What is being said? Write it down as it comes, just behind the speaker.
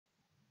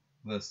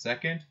The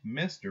second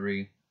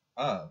mystery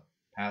of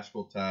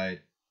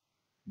Paschaltide,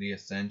 the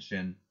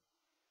Ascension.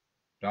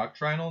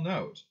 Doctrinal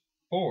note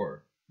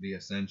for the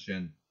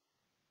Ascension.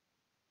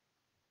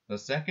 The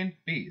second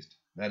feast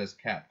that is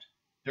kept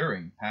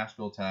during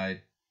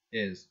Paschaltide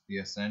is the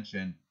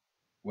Ascension,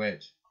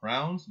 which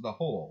crowns the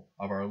whole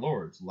of our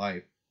Lord's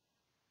life.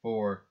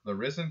 For the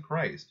risen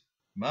Christ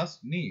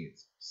must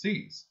needs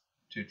cease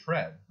to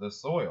tread the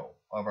soil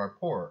of our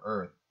poor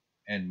earth,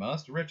 and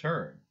must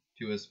return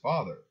to his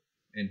Father,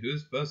 in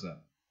whose bosom,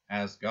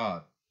 as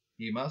God,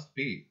 he must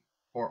be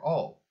for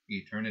all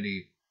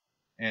eternity,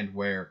 and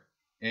where,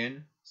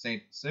 in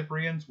St.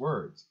 Cyprian's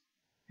words,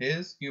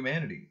 his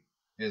humanity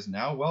is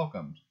now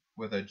welcomed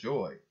with a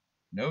joy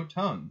no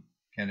tongue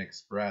can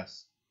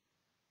express.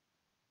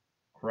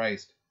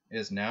 Christ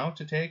is now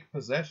to take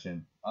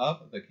possession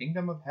of the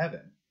kingdom of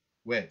heaven,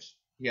 which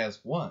he has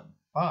won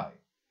by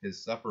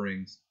his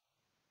sufferings,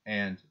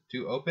 and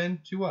to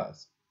open to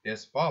us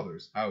his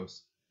Father's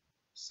house,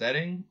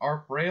 setting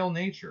our frail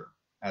nature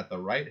at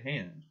the right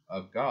hand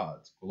of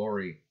God's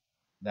glory,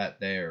 that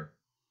there,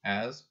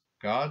 as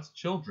God's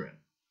children,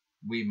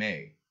 we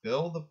may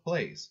fill the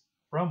place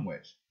from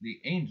which the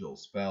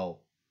angels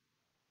fell.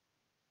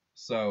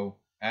 So,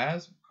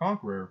 as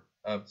conqueror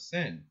of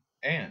sin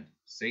and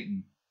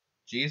Satan,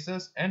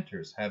 Jesus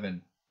enters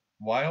heaven,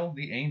 while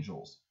the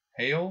angels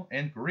hail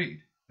and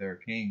greet their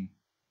King,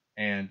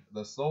 and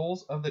the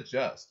souls of the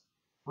just,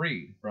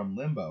 freed from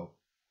limbo,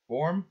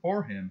 form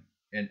for him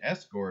an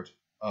escort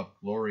of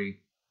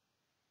glory.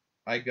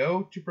 I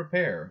go to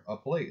prepare a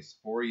place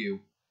for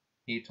you,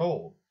 he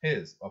told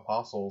his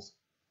apostles,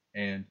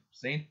 and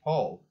St.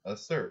 Paul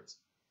asserts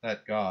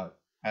that God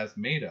has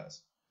made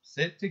us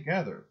sit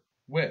together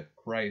with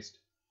Christ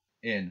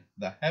in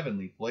the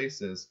heavenly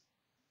places,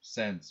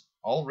 since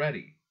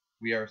already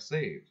we are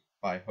saved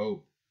by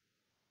hope.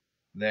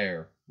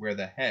 There where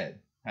the head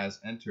has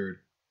entered,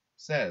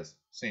 says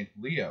St.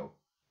 Leo,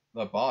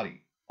 the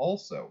body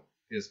also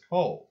is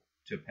called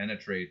to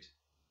penetrate.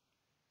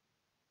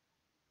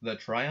 The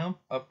triumph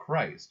of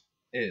Christ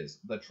is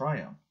the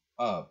triumph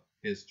of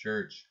his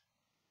church.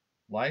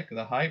 Like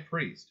the high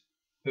priest,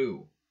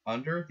 who,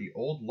 under the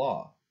old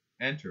law,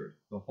 entered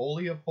the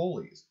Holy of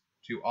Holies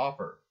to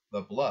offer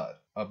the blood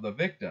of the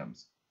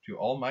victims to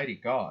Almighty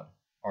God,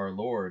 our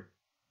Lord,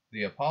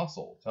 the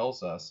Apostle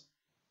tells us,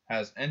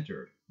 has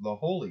entered the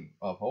Holy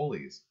of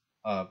Holies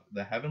of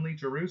the heavenly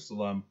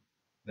Jerusalem,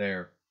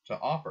 there to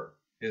offer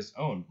his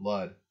own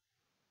blood,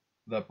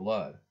 the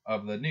blood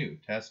of the New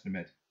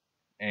Testament,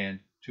 and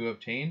to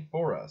obtain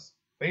for us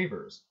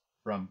favors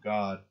from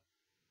God.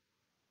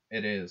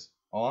 It is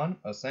on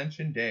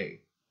Ascension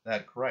Day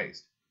that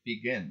Christ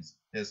begins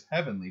his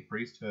heavenly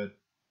priesthood,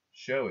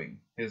 showing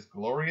his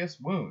glorious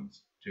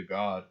wounds to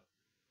God.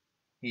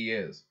 He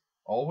is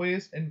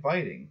always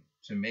inviting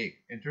to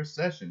make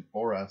intercession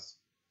for us,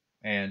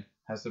 and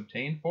has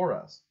obtained for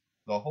us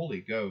the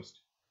Holy Ghost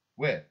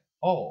with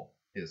all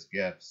his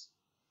gifts.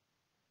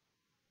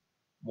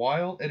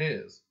 While it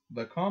is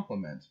the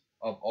complement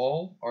of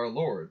all our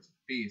Lord's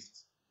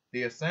feasts,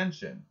 the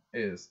Ascension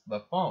is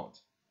the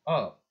fount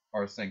of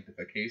our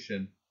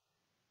sanctification.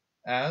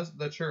 As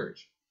the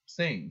Church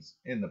sings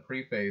in the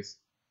preface,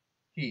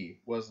 he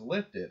was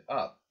lifted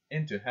up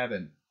into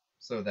heaven,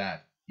 so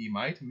that he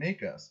might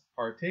make us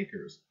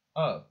partakers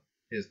of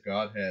his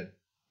Godhead.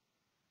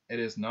 It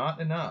is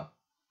not enough,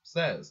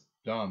 says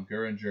Dom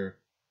Guringer,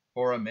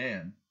 for a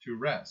man to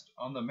rest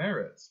on the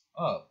merits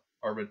of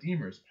our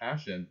Redeemer's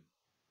passion,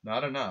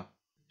 not enough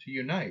to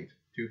unite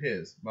to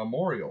his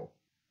memorial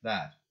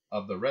that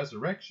of the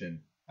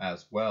resurrection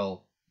as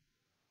well.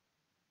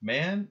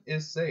 Man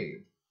is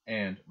saved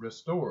and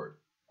restored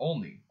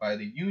only by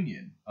the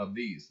union of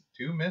these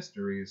two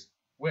mysteries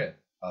with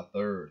a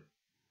third,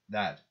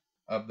 that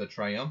of the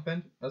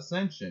triumphant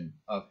ascension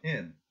of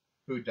him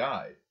who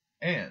died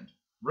and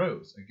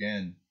rose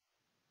again.